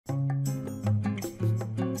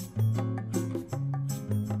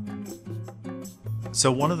So,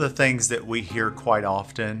 one of the things that we hear quite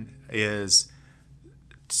often is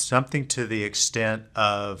something to the extent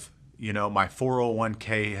of, my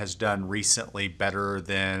 401k has done recently better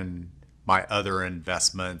than my other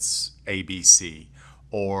investments, ABC,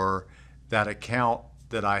 or that account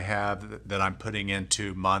that I have that I'm putting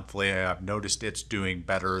into monthly, I've noticed it's doing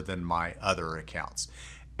better than my other accounts.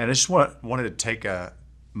 And I just wanted to take a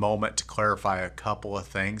moment to clarify a couple of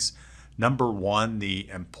things. Number one, the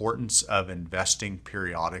importance of investing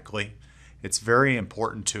periodically. It's very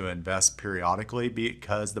important to invest periodically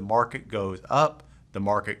because the market goes up, the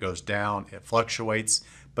market goes down, it fluctuates.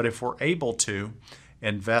 But if we're able to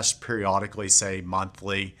invest periodically, say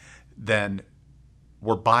monthly, then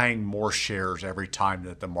we're buying more shares every time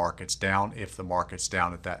that the market's down, if the market's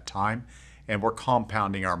down at that time, and we're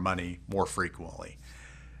compounding our money more frequently.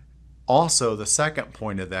 Also, the second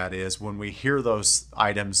point of that is when we hear those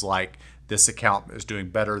items like this account is doing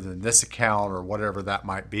better than this account or whatever that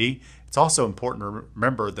might be, it's also important to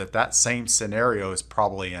remember that that same scenario is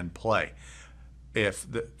probably in play.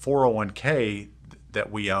 If the 401k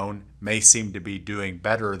that we own may seem to be doing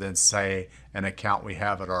better than, say, an account we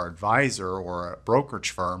have at our advisor or a brokerage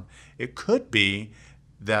firm, it could be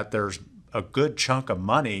that there's a good chunk of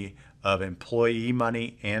money, of employee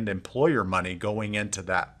money and employer money, going into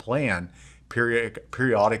that plan,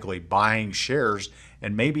 periodically buying shares.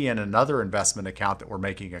 And maybe in another investment account that we're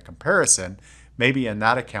making a comparison, maybe in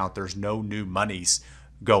that account there's no new monies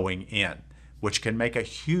going in, which can make a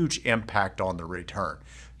huge impact on the return.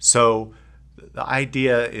 So the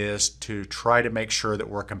idea is to try to make sure that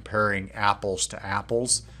we're comparing apples to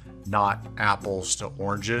apples, not apples to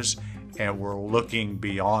oranges, and we're looking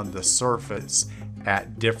beyond the surface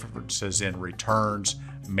at differences in returns,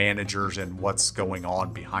 managers, and what's going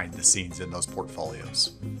on behind the scenes in those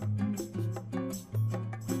portfolios.